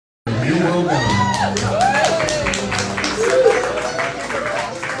well done.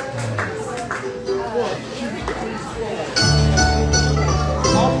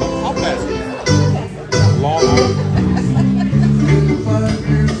 I'll pass it. Long arm. 5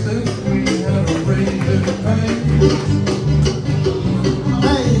 years since we had a raise in pay.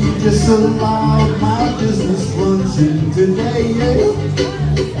 They just allowed my business luncheon today, yeah.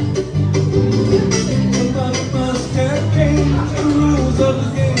 Somebody must have changed the rules of the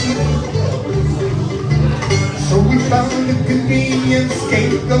game. So we found a convenient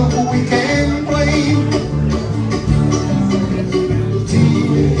scapegoat we can blame.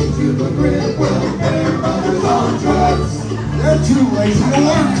 Teenage immigrant welfare mothers on drugs. They're too lazy to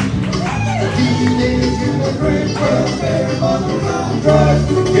work. Teenage immigrant welfare mothers on drugs.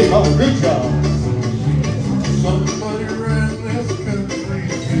 Get on, good job. Somebody ran this country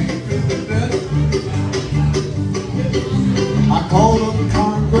deep into debt. I called up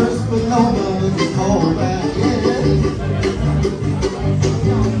Congress, but nobody called back yet.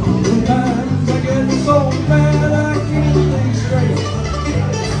 Sometimes I get so mad I can't think straight.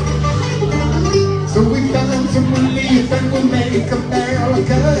 So we found some relief and we'll make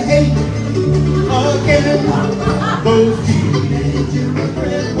America hate again. Those teenage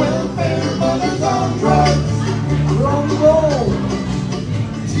immigrant welfare mothers on drugs. We're on the roll.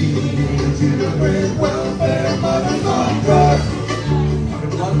 Teenage immigrant welfare mothers on drugs.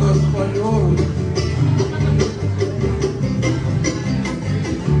 And not just by the order.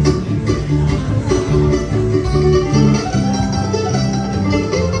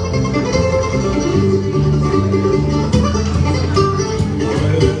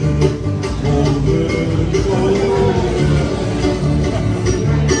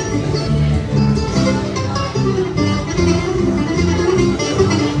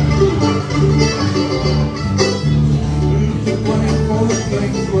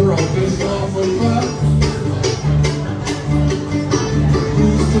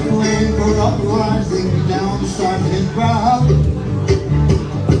 Who's to blame for uprising downside and proud?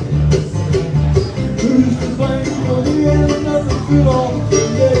 Who's to blame for the end of the good old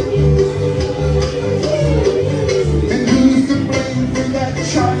days? And who's to blame for that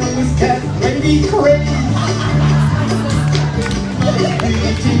childless cat lady craze?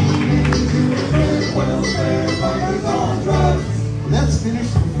 Welfare mothers on drugs. Let's finish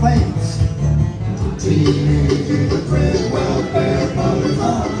the plans. Teenage immigrant welfare mothers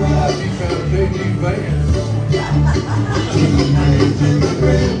on drugs. He found J.D. Vance. Teenage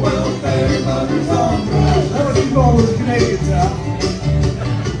immigrant welfare mothers on drugs. How would you call those Canadians out?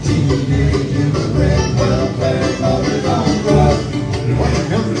 Teenage immigrant welfare mothers on drugs. What the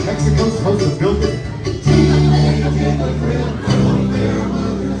hell is Mexico supposed to build it? Teenage immigrant welfare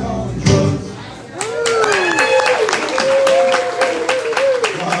mothers on drugs.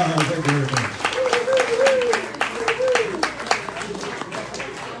 Thank you very much.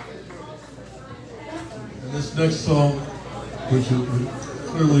 And this next song, which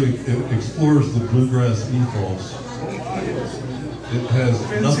clearly explores the bluegrass ethos, it has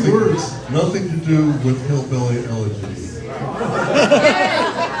nothing to do with hillbilly elegy.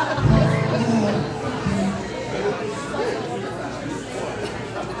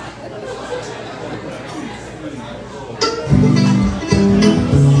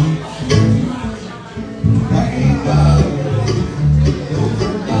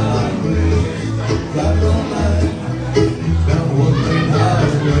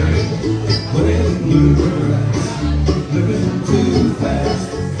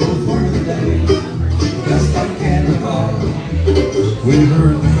 We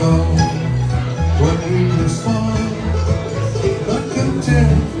heard the call when we respond, not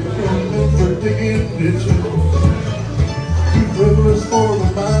content for digging ditches. Too frivolous for the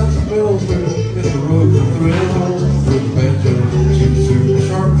mines and mills, but hit the road for thrills. With banjo, cheap soup,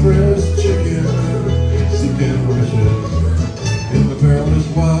 sharp dressed chicken, seeking wishes. In the perilous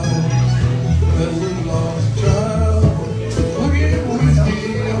wild, as we lost a child, looking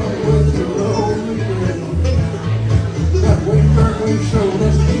whiskey on with the lonely ground. That wayfair we showed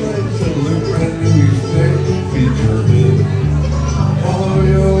us the place of a brand new East Day featured in all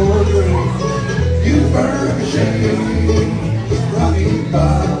your dreams. You burn a shade, rocky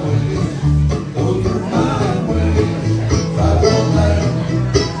byway, those are my ways. Drive on land,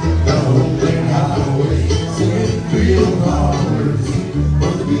 the homemade highway, singing field hours,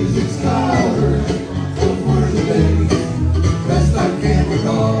 but the music's louder. Those were the days, best I can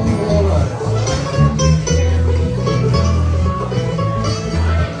recall. All right.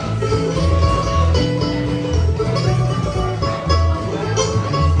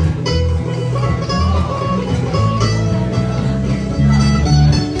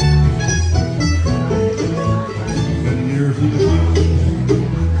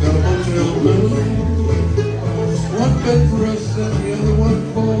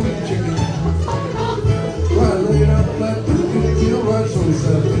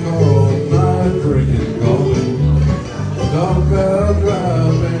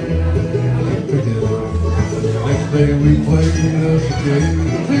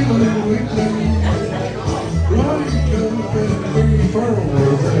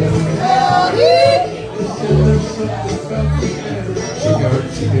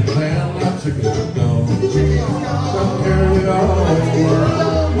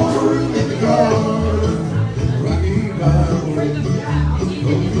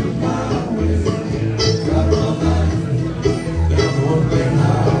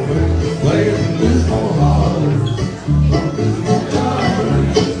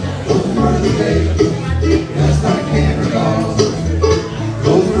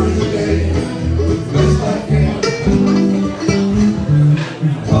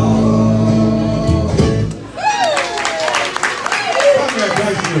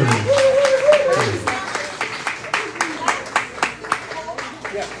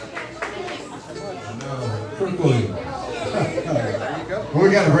 Well,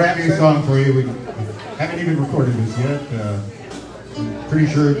 we got a brand new song for you. We haven't even recorded this yet. Pretty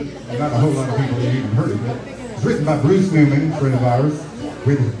sure not a whole lot of people have even heard of it. It's written by Bruce Newman, a friend of ours.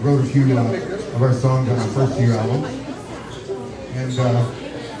 We wrote a few of our songs on our first few albums. And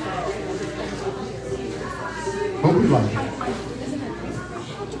hope you like it.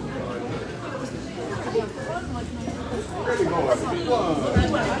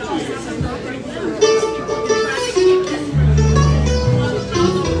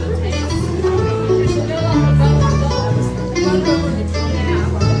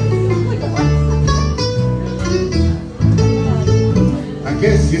 I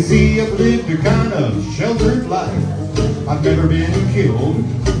guess you see I've lived a kind of sheltered life. I've never been killed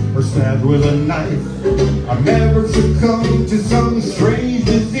or stabbed with a knife. I've never succumbed to some strange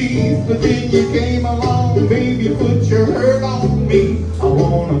disease. But then you came along, baby, put your hurt on me. I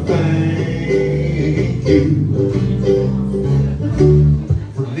wanna thank you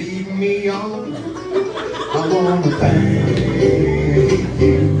for leading me on. I wanna thank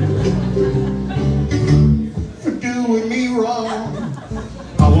you for doing me wrong.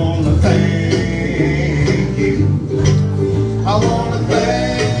 I wanna thank you. I wanna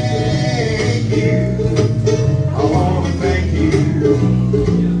thank you. I wanna thank you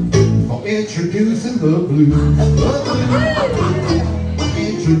for introducing the blues.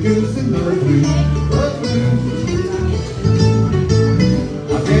 Introducing the blues.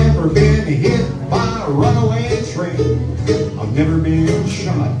 I've never been hit by a runaway train. I've never been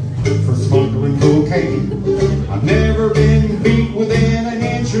shot for smuggling cocaine. I've never been beat within an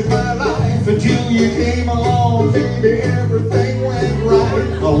inch of my life. Until you came along, baby, everything went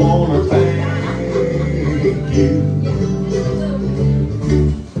right. I wanna thank you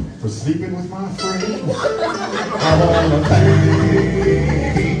for sleeping with my friends. I wanna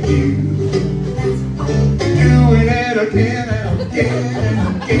thank you for doing it again and again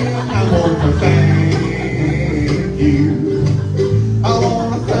and again. I wanna thank you. I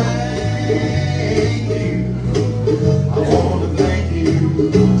wanna thank you. I wanna thank you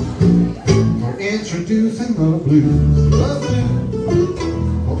for introducing the blues. The blues.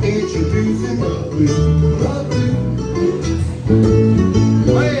 For introducing the blues. The blues.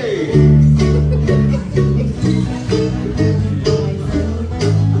 Hey!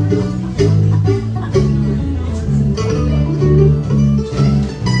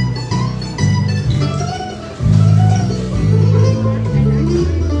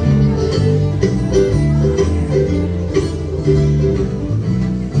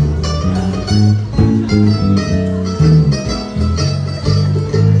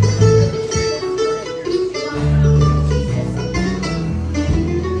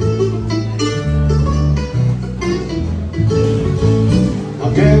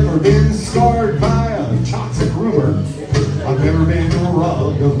 I've never been scarred by a toxic rumor. I've never been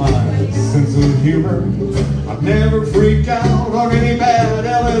robbed of my sense of humor. I've never freaked out on any bad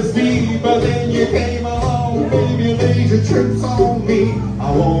LSD. But then you came along, baby, laid your trips on me.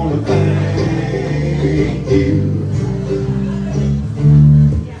 I wanna thank you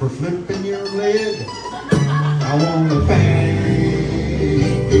for flipping your lid. I wanna thank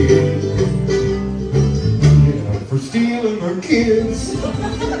you for stealing their kids.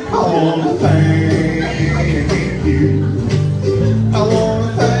 I wanna thank you. I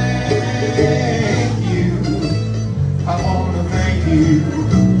wanna thank you. I wanna thank you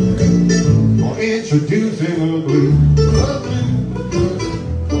for introducing the blue. The blue.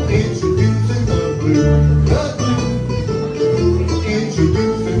 For introducing the blue. The blue. For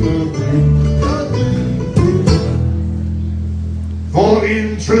introducing the blue. The blue. For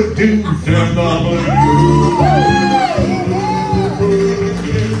introducing the blue.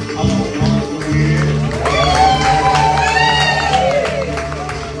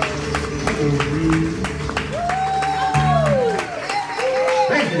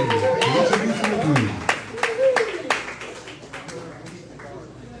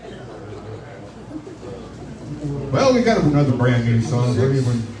 Well, we got another brand new song.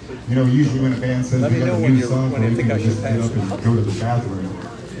 When, you know, usually when a band says we got a new song, we can just get up and go to the bathroom.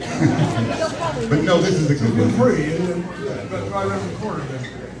 But no, this is a good one.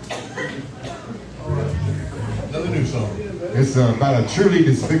 Another new song. It's about a truly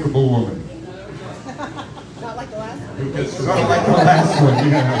despicable woman. Not like the last one. Who gets her, Sort of like the last one,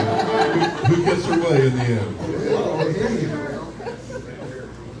 yeah. who gets her way in the end?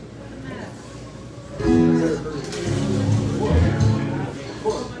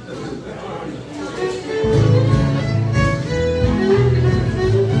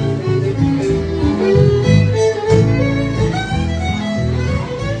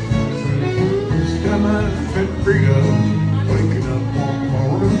 Waking up on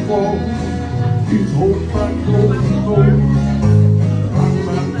morning fall, he's holding my clothes. I'm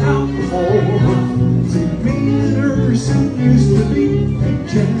out before. See, me and her soon used to be a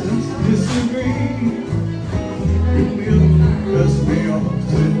chance to disagree. Pick me up, dust me off,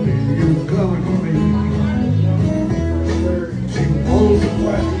 said me you were coming for me. She rolls the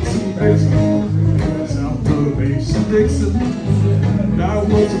flats and basement, south of Mason Dixon. And I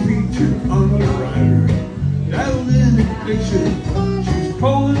was a featured underwriter. That'll in addiction. She's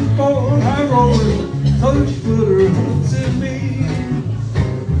pulling for high roller, so she put her hooks in me.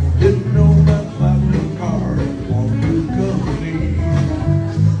 Didn't know about platinum car, walked with company.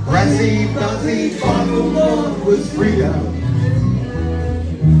 Brassy, bouncy, bottle one was freedom.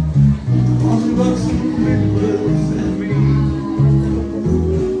 $1 and Nicholas and me.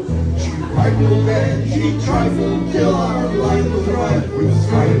 She rifled and she trifled till our life was ripe with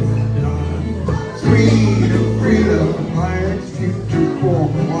strife. Freedom, freedom, my ex-future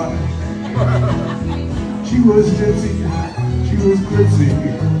former wife. She was ditzy, she was glitzy,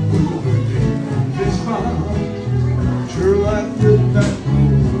 with a this smile. Sure life did not go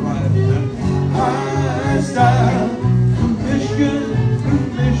life that high style. From Michigan, from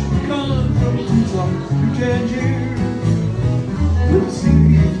Tucson to Tangier. With the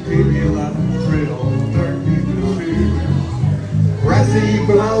seas, baby, like a trail, dark deep in fear. Brassy,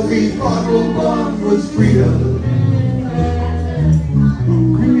 blousy, bottle one was freedom.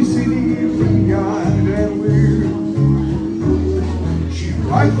 Creamy city, free-eyed and weird. She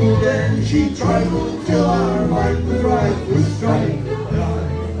rifled and she trifled till our life was ripe with strife.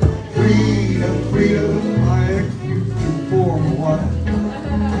 Freedom, freedom, my ex-future former wife.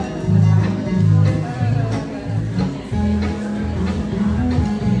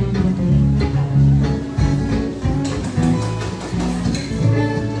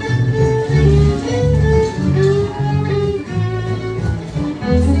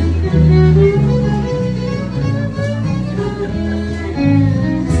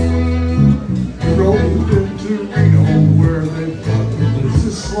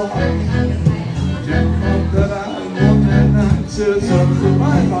 Says up for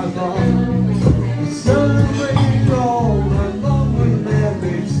my thought. Celebrate all night long with that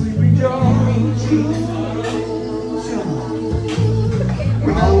big sleepy jaws.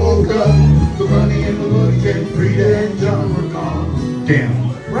 When I woke up, the money and the money came free and John were gone. Damn.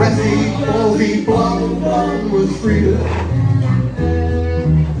 Brassy, ballsy, blonde was freedom.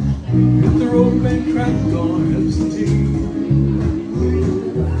 Hit the road, bank traffic on absentee.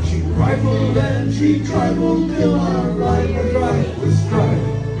 Rifled and she trifled till our life was right with strife.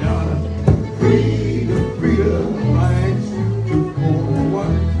 Freedom, freedom, my ex-future former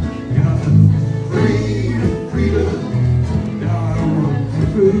wife. Freedom, freedom, now I work for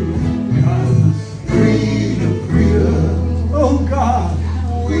food. Freedom, freedom, oh God,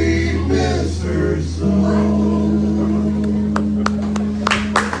 we miss her so.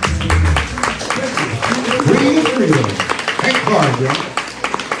 Freedom, freedom. Thank God, bro.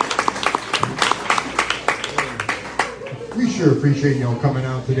 We sure appreciate y'all coming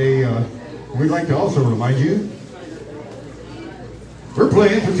out today. We'd like to also remind you, we're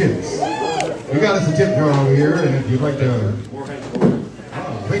playing for tips. We got us a tip jar over here, and if you'd like to,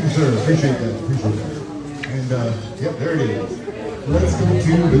 thank you, sir. Appreciate that. Appreciate that. And yep, there it is. Let's go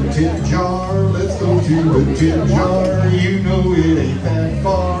to the tip jar. Let's go to the tip jar. You know it ain't that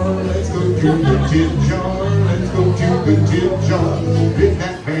far. Let's go to the tip jar. Let's go to the tip jar. Give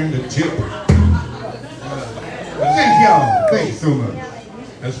that band a tip. Thank y'all. Thanks so much.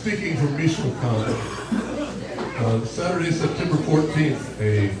 And speaking from Michoacan, Saturday, September 14th,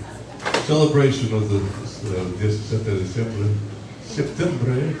 a celebration of the 17 de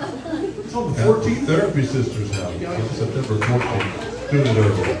September. It's on the At 14th. Therapy Sisters House, September 14th. Doing it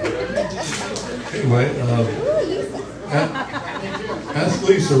early. Anyway, ask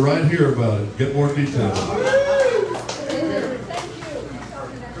Lisa right here about it. Get more details.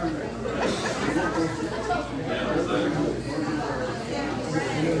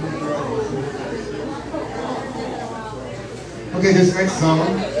 Okay, this next song,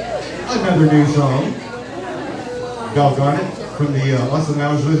 another new song. Doggone it, from the Awesome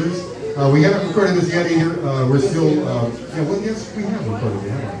Lounge Lizards. We haven't recorded this yet either. We're still, yeah, well, yes, we have recorded it,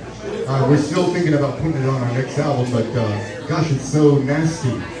 haven't we? We're still thinking about putting it on our next album, but gosh, it's so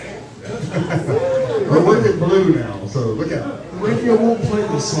nasty. We're working blue now, so look out. The radio won't play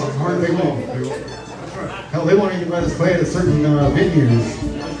this song. Hardly They won't. Hell, they won't even let us play it at certain venues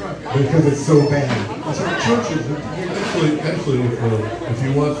because it's so bad. That's our churches. Actually, if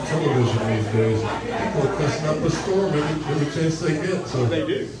you watch television these days, people are cussing up a storm every chance they get. So They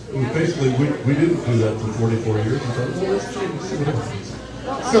do. Basically, we didn't do that for 44 years. We thought, well, let's see what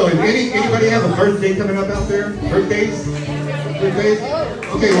happens. So, anybody have a birthday coming up out there? Birthdays? Birthdays?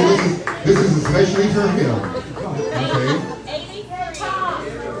 Okay, well, this is especially for him. Okay.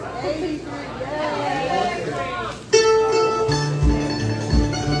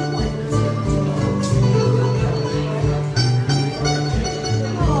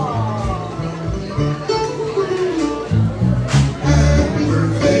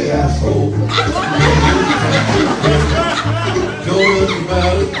 Told us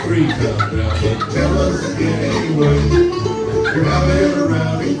about it 3 times now, but tell us again anyway. You're having a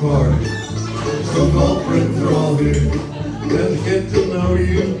rowdy party. So-called friends are all here. Let's get to know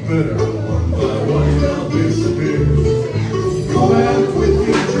you better. One by one they'll disappear. Go out with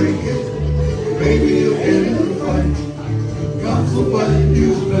your drinking. Maybe you'll get in a fight. Cops will find you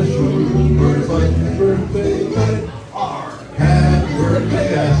special. Birds like your birthday night. Happy birthday,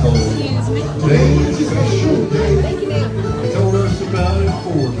 asshole. Today's a special day. Told us about it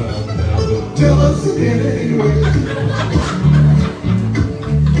 4 times now, but tell us again anyway.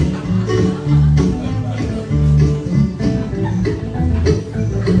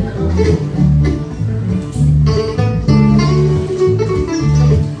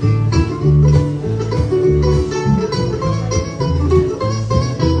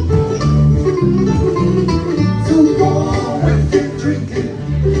 So go on with your drinking.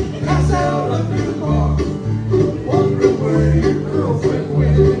 Pass out under the bar. Wonder where your girlfriend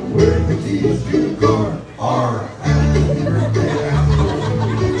went, where the keys to the car are. Happy birthday,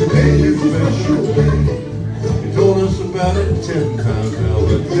 asshole. Today is a special day. You told us about it 10 times now,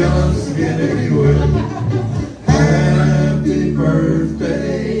 but tell us again anyway. Happy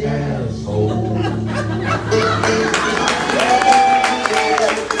birthday, asshole.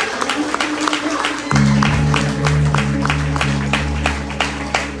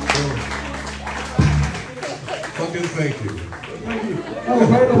 Fucking thank you. Oh,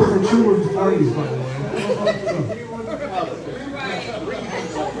 right over for children's parties, by the way.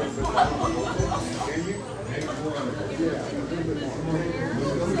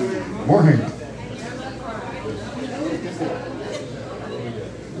 More Hank.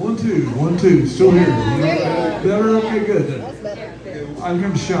 1, 2, 1, 2. Still here. Better? Okay, good. That's better. I'm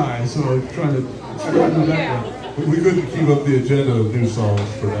kind of shy, so I'm trying to figure out the background. We couldn't keep up the agenda of new songs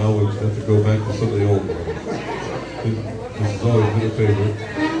for now. We have to go back to some of the old ones. This has always been a favorite.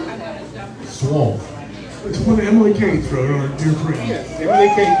 Swamp. It's one Emily Kate wrote, our dear friend. Yes, Emily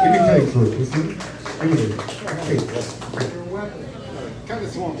Kate for it. Listen. Emily Kate. Kind of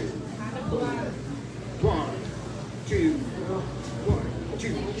swampy. 1, 2, 1,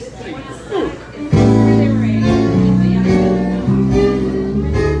 2, 3,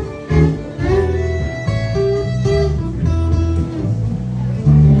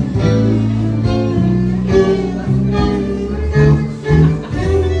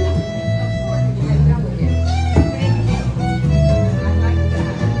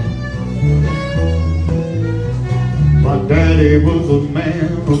 My daddy was a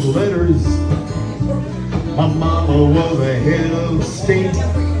man of letters. My mama was a head of state.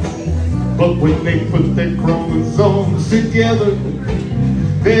 But when they put their chromosomes together,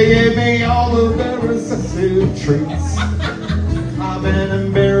 they gave me all of their recessive traits. I'm an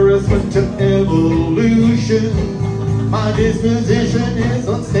embarrassment to evolution. My disposition is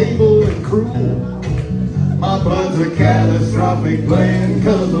unstable and cruel. My blood's a catastrophic blend,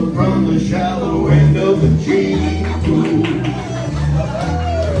 'cause I'm from the shallow end of the gene pool.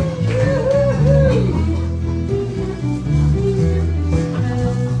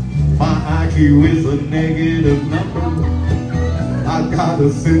 My IQ is a negative number. I got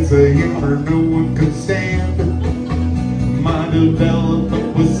a sense of humor no one could stand. My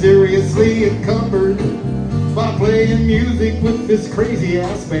development was seriously encumbered by playing music with this crazy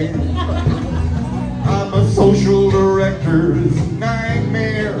ass band. I'm a social director's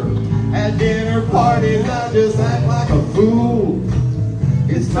nightmare. At dinner parties I just act like a fool.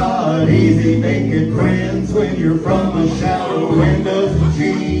 It's not easy making friends when you're from the shallow end of the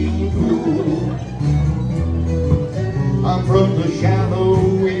gene pool. I'm from the shallow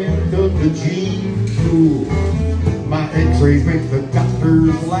end of the gene pool. My x-rays make the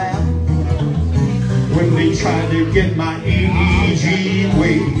doctors laugh when they try to get my EEG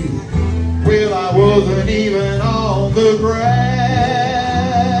wave. Well, I wasn't even on the ground.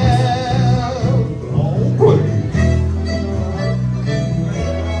 Oh, please.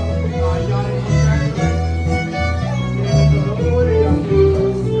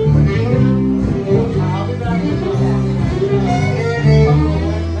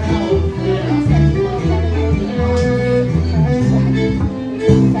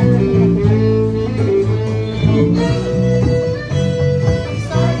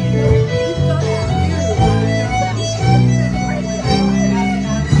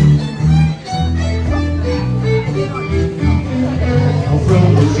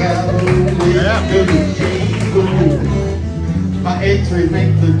 My x-rays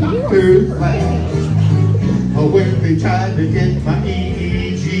make the doctors laugh when they tried to get my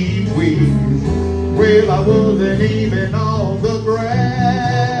EEG waves. Well, I wasn't even on the ground.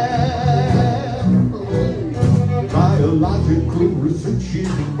 Biological research is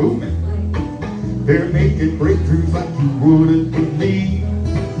booming. They're making breakthroughs like you wouldn't believe.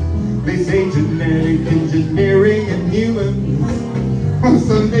 They say genetic engineering and humans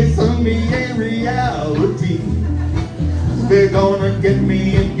someday a reality. They're gonna get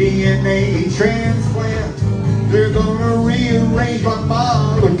me a DNA transplant. They're gonna rearrange my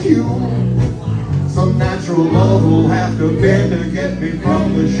molecule. Some natural laws will have to bend to get me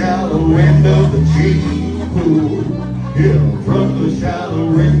from the shallow end of the gene pool. Yeah, from the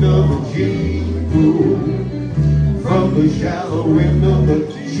shallow end of the gene pool. From the shallow end of the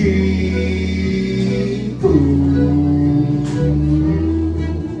gene pool.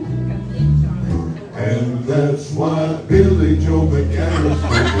 And that's why Billy Joe McAllis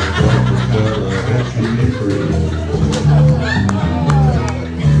was the free.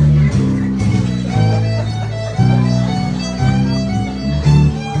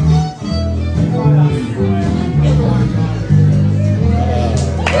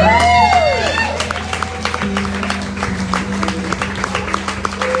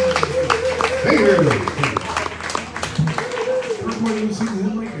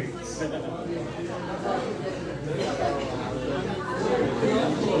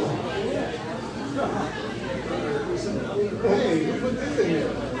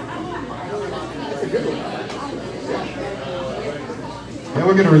 Now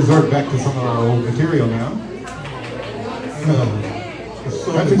we're going to resort back to some of our old material now.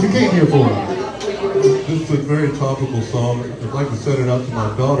 That's what you came here for. This is a very topical song. I'd like to send it out to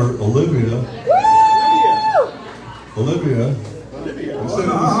my daughter, Olivia. Olivia,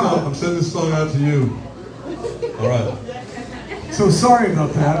 I'm sending this song out to you. All right. So sorry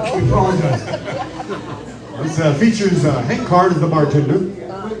about that. We apologize. This features Hank Hart as the bartender.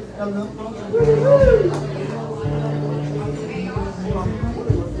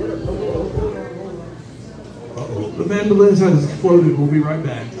 The mandolins has exploded. We'll be right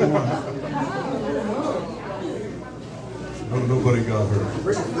back. Come on. No, nobody got her.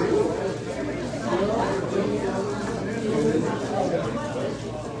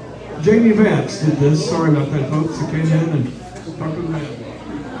 Jamie Vance did this. Sorry about that, folks. He came in and talked to the band.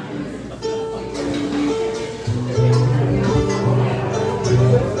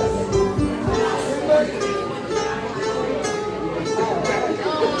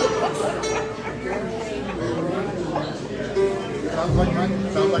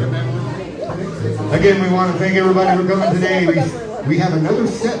 Again, we want to thank everybody for coming today. We have another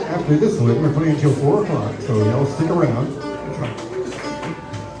set after this one. We're playing until 4 o'clock, so y'all stick around. That's right.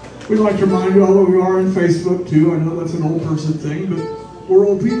 We'd like to remind you all that we are on Facebook too. I know that's an old person thing, but we're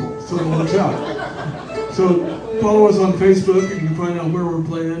old people, so it works out. So follow us on Facebook and you can find out where we're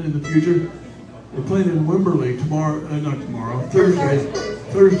playing in the future. We're playing in Wimberley tomorrow, not tomorrow, Thursday.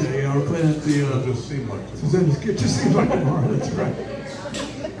 Thursday, we're playing at the... It just seemed like it just seems like tomorrow, that's right.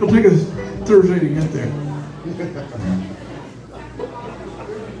 It'll take us Thursday to get there.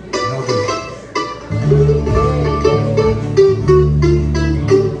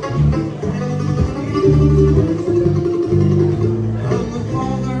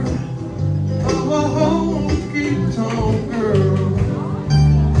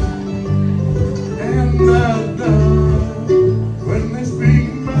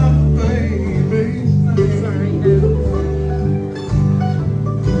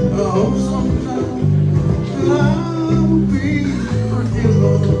 Oh, sometimes I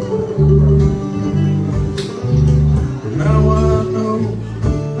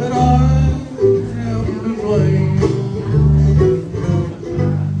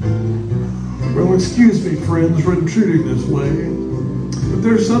friends for intruding this way, but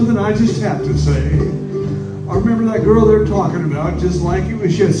there's something I just have to say. I remember that girl they're talking about just like it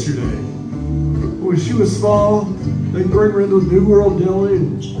was yesterday. When she was small, they'd bring her into NeWorlDeli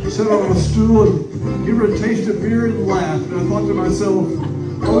and sit her on a stool and give her a taste of beer and laugh. And I thought to myself,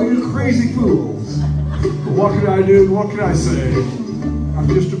 oh, you crazy fools. But what can I do and what can I say? I'm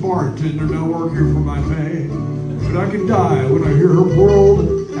just a bartender, no work here for my pay. But I can die when I hear her poor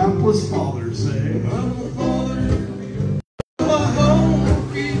old hapless father say,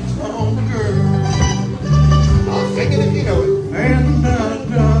 I'll sing it if you know it. And I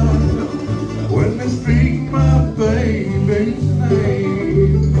die when they speak my baby's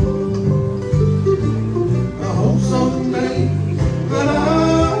name. I hope someday that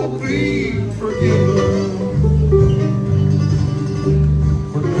I'll be forgiven.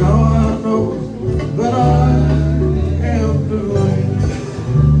 For now I know that I am to blame.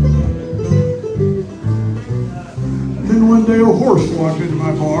 Then one day a horse walked into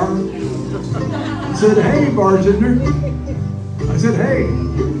my bar and said, hey, bartender. I said, hey.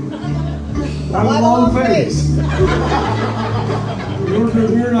 Not a long face. We ordered a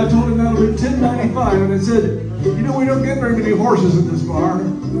beer and I told him that'll be $10.95. And I said, you know, we don't get very many horses in this bar.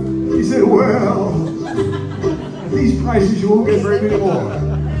 He said, well, at these prices you won't get very many more.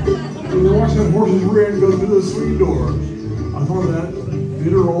 And we watched that horse's rear end go through those swing doors. I thought of that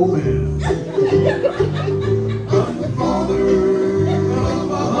bitter old man. I'm the father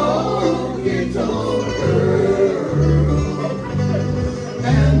of a honky-tonk girl,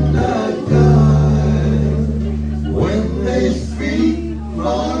 and I die when they speak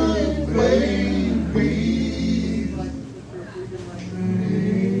my baby's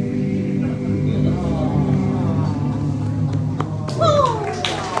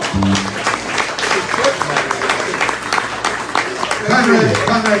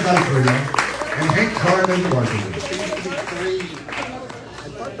Conrad got it for you. And Hank Carmen bartender.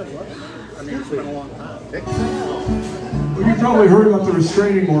 Well, you probably heard about the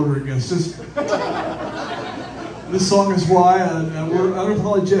restraining order against us. This song is why, and we're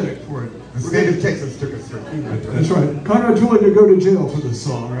unapologetic for it. The state of Texas took us through. That's right. Conrad's willing to go to jail for this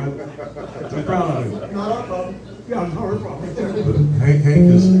song, right? I'm proud of him. Not our problem. Yeah, it's not our problem. Hank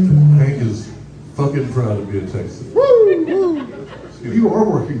is fucking proud to be a Texan. You are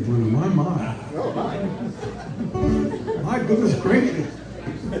working blue, my. My goodness gracious.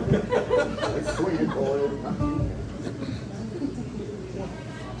 Let's swing it, boy.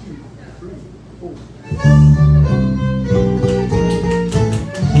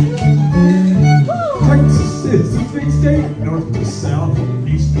 Texas is a big state, north to south,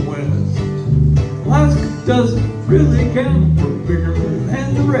 east to west. Alaska doesn't really count for bigger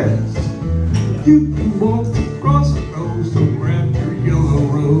than the rest. You can walk across the road, so grab your yellow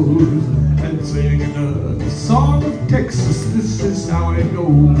rose and sing another song of Texas. This is how it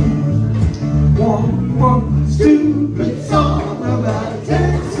goes. One stupid song about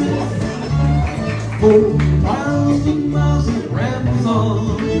Texas. 4,000 miles it rambles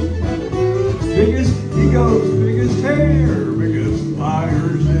on. Biggest egos, biggest hair, biggest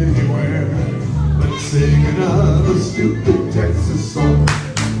liars anywhere. Let's sing another stupid Texas song.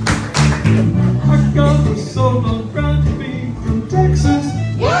 I got a soul, I'm proud to be from Texas.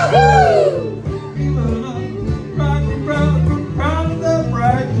 Woohoo! Even I'm proud of that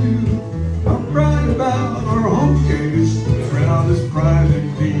pride too. I'm proud about our home case, proud as pride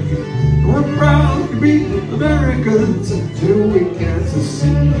indeed. We're proud to be Americans until we can't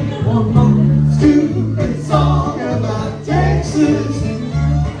secede. One more stupid song about Texas.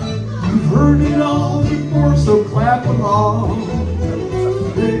 You've heard it all before, so clap along.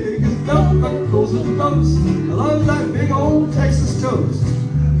 Biggest knuckles and boats. I love that big old Texas toast.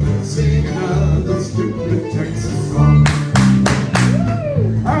 Let's sing another stupid Texas song.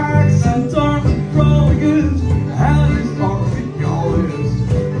 Our accents are the crawling how these funky y'all is.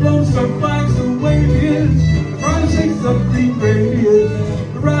 The Lone Star flags the way it is. The crime shakes the green gravy is.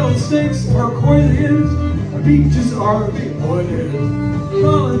 The rattlesnakes are coilians. The beaches are the oil.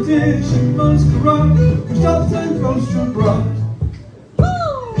 Politician most corrupt. Who stops and most abrupt.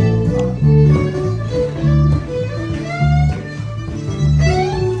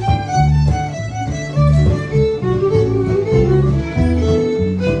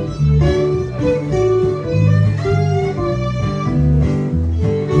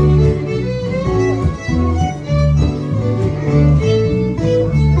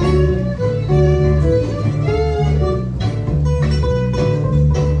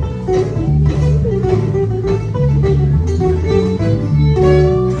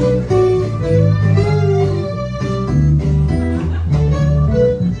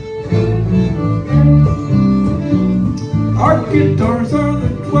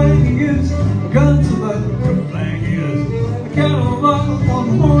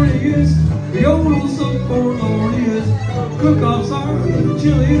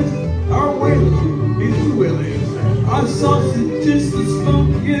 sausage is the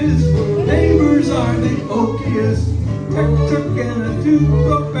smokiest, neighbors are the oakiest. Tuk-tuk and a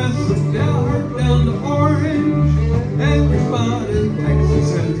two-professor down to Orange. Everybody in Texas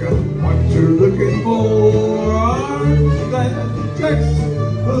has got what you're looking for. Aren't you glad Texas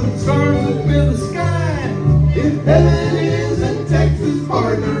put stars up in the sky? If heaven is in Texas,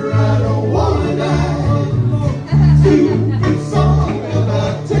 partner, I don't wanna die. Stupid song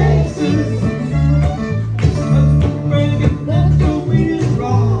about Texas.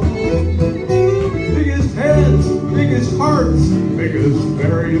 Biggest hearts, biggest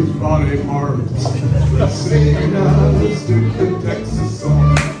various body parts. Let's sing out the stupid Texas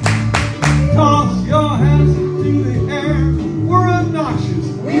song. Toss your hands into the air. We're obnoxious.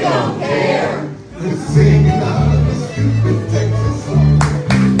 We don't care. Let's sing out the stupid Texas song.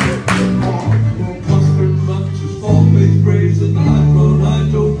 Mustard lunches, fall-based raisin, high-flown,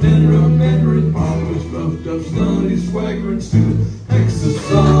 high-toe, dinner, mandarin, poppers, puffed up, snotty, swaggering, stupid Texas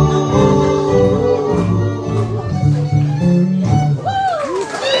song.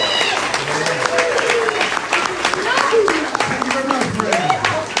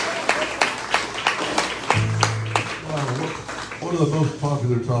 One of the most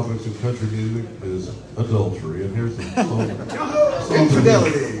popular topics in country music is adultery, and here's some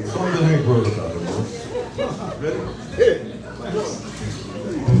Infidelity. song that Hank wrote about it once. Ready? Hit it.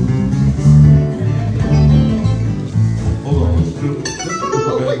 Hold on, let's do it.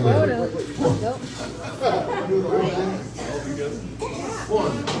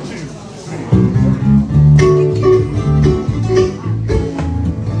 One, two, three.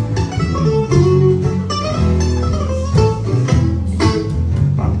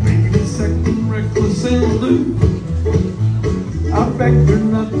 I begged her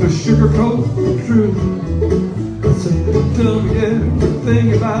not to sugarcoat the truth. I said, tell me everything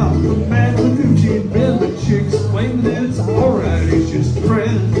about the man with whom she'd been, but she explained that it's alright, he's just a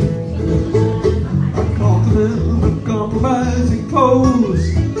friend. I called to them a compromising clothes.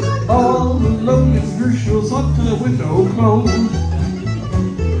 All alone in her shoes, up to the window closed.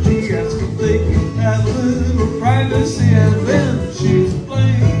 She asked if they could have a little privacy, and then she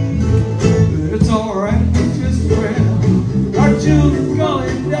explained that it's alright, he's just a friend. Our children call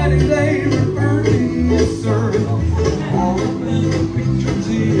him Daddy, they refer to me as Sir. All of them pictures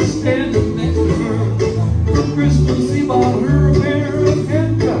he is standing next to her. For Christmas he bought her a pair of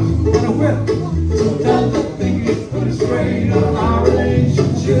handcuffs and a whip. Sometimes I think it's put us straight on our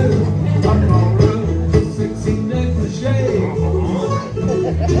relationship. I call her a sexy negligee.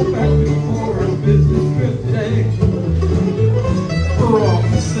 Back before her business trip day. For all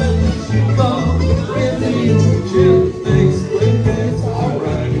the sudden she loved and the chip things. It's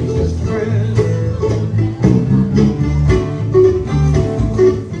alright, it's just a friend.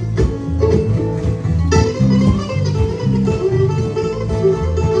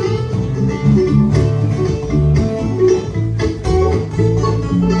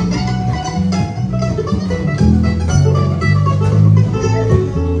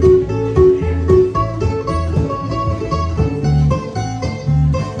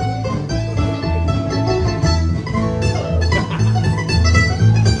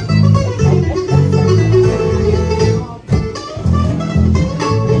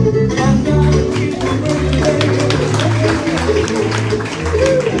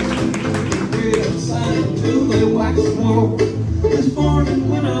 This morning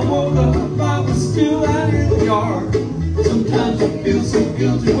when I woke up, I was still out in the yard. Sometimes I feel so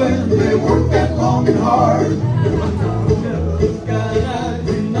guilty when they work that long and hard. God, I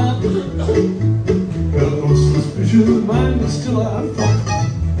do not have no suspicion of mine, but still I thought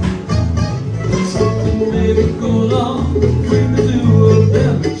something may be going on between the two of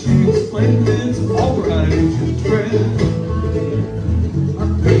them. And she explained that it's alright, it's just a friend. Our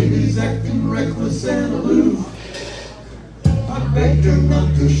baby's acting reckless and aloof. I begged her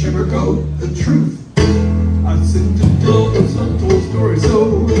not to sugarcoat the truth. I said to tell us untold stories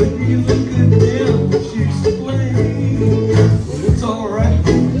so that you look at them. She explained it's alright,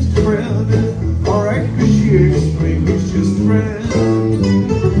 just a friend. It's alright, cause she explained it's just a friend.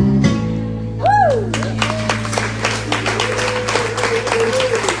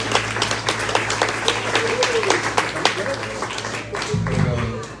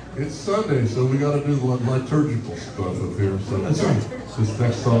 It's Sunday, so we got to do the liturgical stuff up here. So That's right. This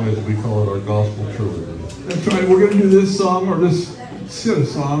next song is, we call it our gospel trilogy. That's right, we're going to do this song, or this set of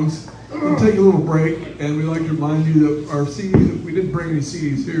songs. We'll take a little break, and we'd like to remind you that our CDs, we didn't bring any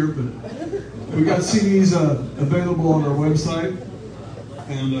CDs here, but we got CDs available on our website.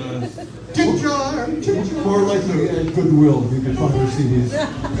 And Tip jar, tip jar. more likely at Goodwill, you can find your CDs.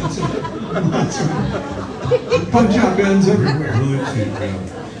 That's it. Punch out bands everywhere. Really cheap, yeah.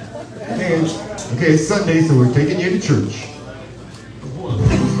 Okay, it's Sunday, so we're taking you to church.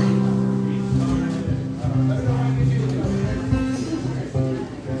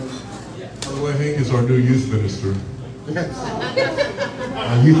 By the way, Hank is our new youth minister.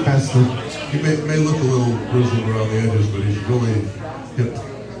 Youth pastor. He may look a little grizzled around the edges, but he's really hip.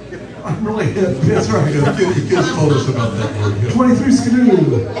 I'm really hip. That's right. Yeah, the kids told us about that word, hip. 23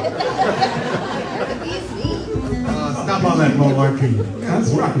 Skidoo. Stop on that malarkey. Yeah, that's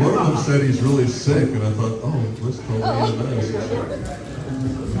right. One of them said he's really sick, and I thought, oh, let's call him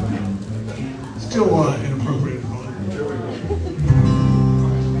Still inappropriate.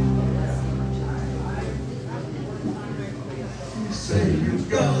 Say your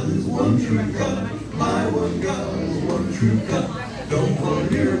God is one true God, my one God is one true God. Don't want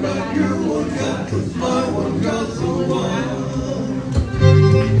to hear about your one God, 'cause my one God's the one.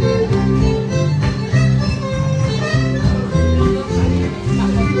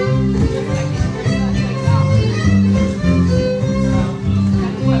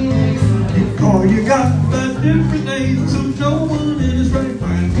 Oh, you got that different names, so no one in his right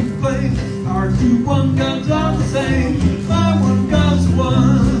mind can play. Our two one gods are the same. My one God's the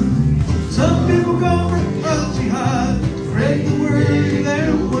one. Some people go for jihad, spread the word of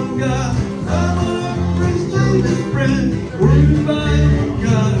their one God. I'm gonna raise to this friend, worried by one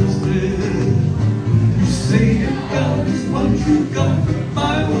God instead. You say your God is one true God,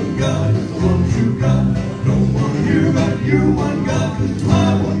 my one God is one true God. Don't want to hear about your one God, 'cause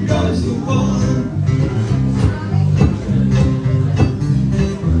my one God's the one.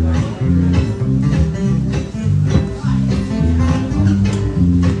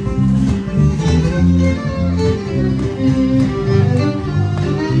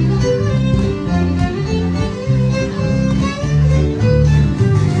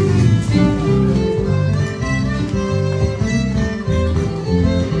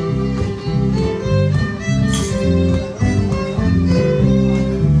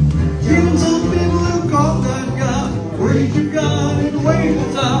 Even some people who call God God, praise your God in the way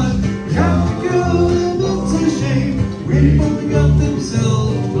of time. Count the good and not so shame, we've only got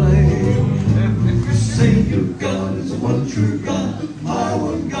themselves to blame. You say your God is one true God, my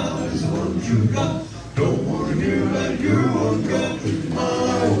one God is one true God. Don't want to hear about your one God, 'cause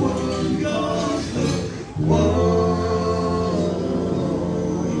my one God's the one.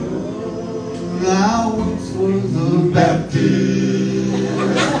 I once was a Baptist,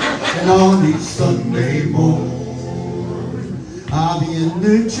 and on each Sunday morn I'll be in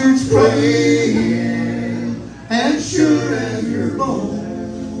the church praying, and sure as you're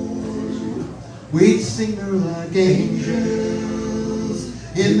born, we'd sing her like angels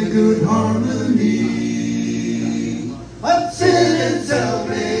in the good harmony. But sin and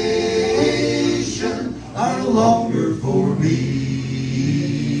salvation are no longer for me.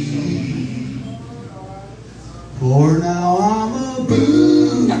 For now I'm a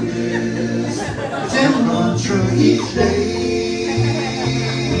Buddhist, attending on church each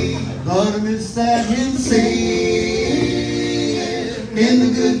day. But I miss that hymn singing in the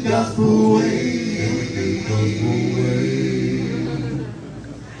good gospel way.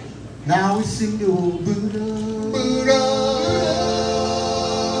 Now we sing to old Buddha, Buddha,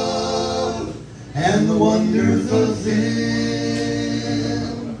 and the wonders of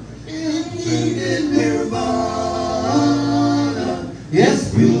Zen, in nirvana.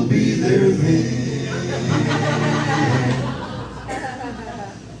 Yes, we'll be there then.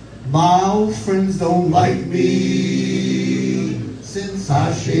 My old friends don't like me since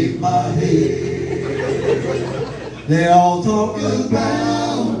I shaved my head. They all talk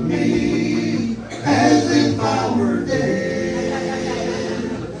about me as if I were dead.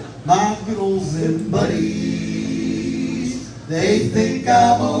 My good old Zen buddies, they think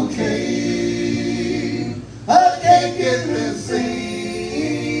I'm okay. I can't get them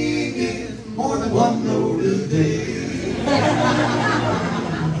singing more than one note a day.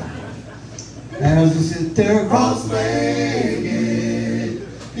 As we sit there cross-legged,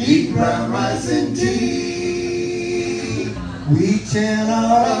 eat brown rice and tea, we chant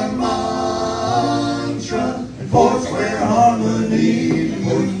out our mantra in four-square harmony,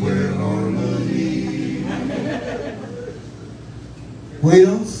 four-square harmony. We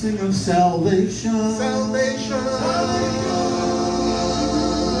don't sing of salvation, salvation,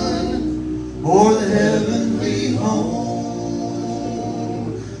 or the heavenly home.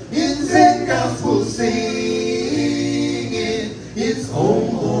 In Zen gospel singing, it's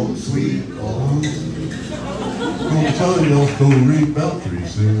home, home, sweet home. I'm telling you, they'll Go read about 3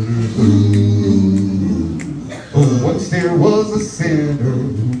 sinners. Oh, once there was a sinner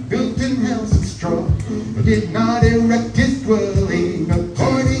who built an house of straw, but did not erect his dwelling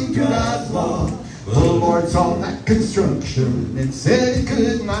according to God's law. The Lord saw that construction and said it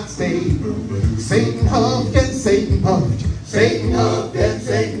could not stay. Satan huffed and Satan puffed, Satan huffed and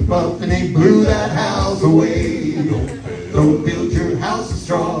Satan puffed, and he blew that house away. Don't build your house of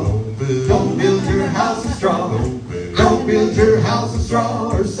straw. Don't build your house of straw. Don't build your house of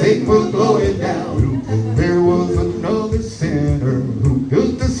straw, or Satan will blow it down. There was another sinner who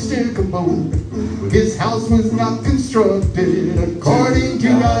built a stick of bone. His house was not constructed according to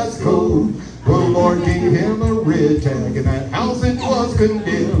God's code. The Lord gave him a red tag, and that house it was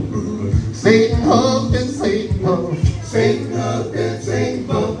condemned. Satan huffed and Satan puffed, Satan huffed and Satan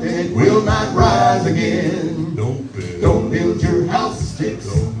puffed, and it will not rise again. Don't build your house of sticks.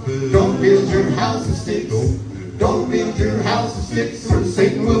 Don't build your house of sticks. Don't build your house of sticks, or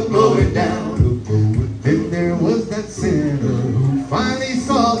Satan will blow it down. Then there was that sinner who finally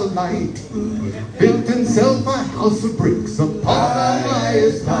saw the light, built himself a house of bricks upon the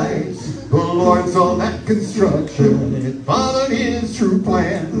highest heights. The Lord saw that construction, and it followed his true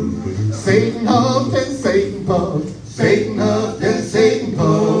plan. Satan huffed and Satan puffed, Satan huffed and Satan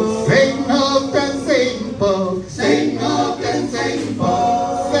puffed, Satan huffed and Satan puffed, Satan huffed and Satan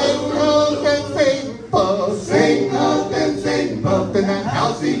puffed, Satan huffed and Satan puffed, Satan huffed and Satan puffed, and that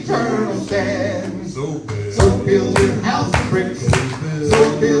house eternal stands. So build your house of bricks.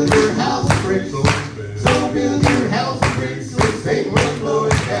 So build your house of bricks. So build your house of bricks, so Satan will blow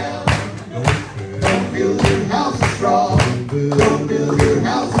it down. Don't build your house of straw. Don't build your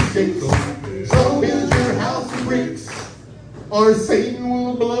house of sticks. So build your house of bricks, or Satan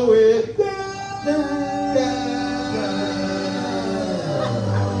will blow it down.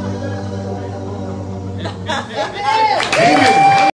 Amen.